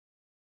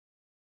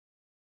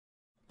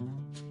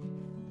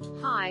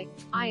Hi,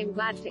 I am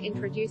glad to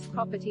introduce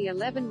property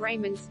 11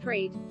 Raymond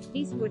Street,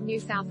 Eastwood, New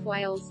South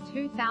Wales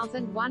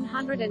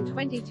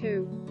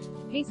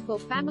 2122. Peaceful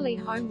family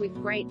home with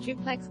great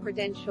duplex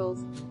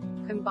credentials.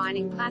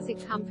 Combining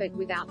classic comfort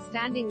with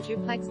outstanding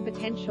duplex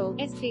potential,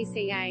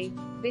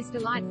 STCA. This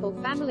delightful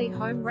family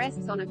home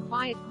rests on a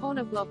quiet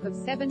corner block of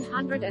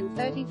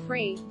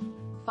 733.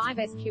 5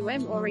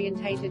 SQM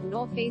orientated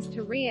northeast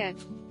to rear.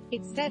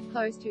 It's set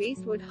close to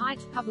Eastwood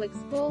Heights Public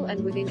School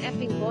and within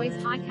Epping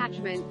Boys High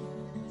catchment.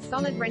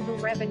 Solid rental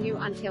revenue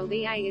until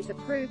the A is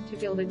approved to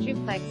build a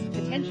duplex,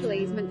 potential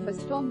easement for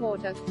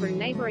stormwater through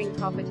neighboring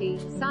property.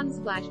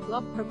 Sunsplash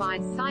block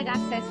provides side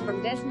access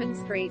from Desmond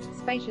Street,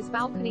 spacious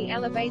balcony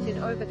elevated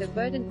over the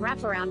verdant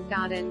wraparound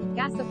garden,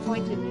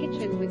 gas-appointed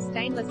kitchen with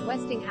stainless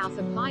Westinghouse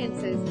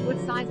appliances,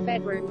 wood-sized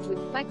bedrooms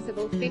with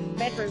flexible fifth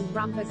bedroom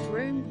rumpus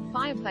room,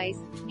 fireplace,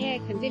 air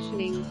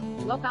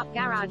conditioning, lock-up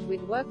garage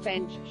with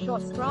workbench,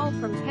 short stroll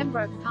from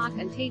Pembroke Park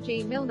and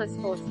TG Milner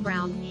Sports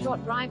Ground,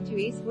 short drive to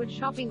Eastwood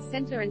Shopping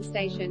Centre and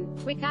Station,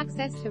 quick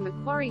access to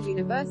Macquarie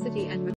University and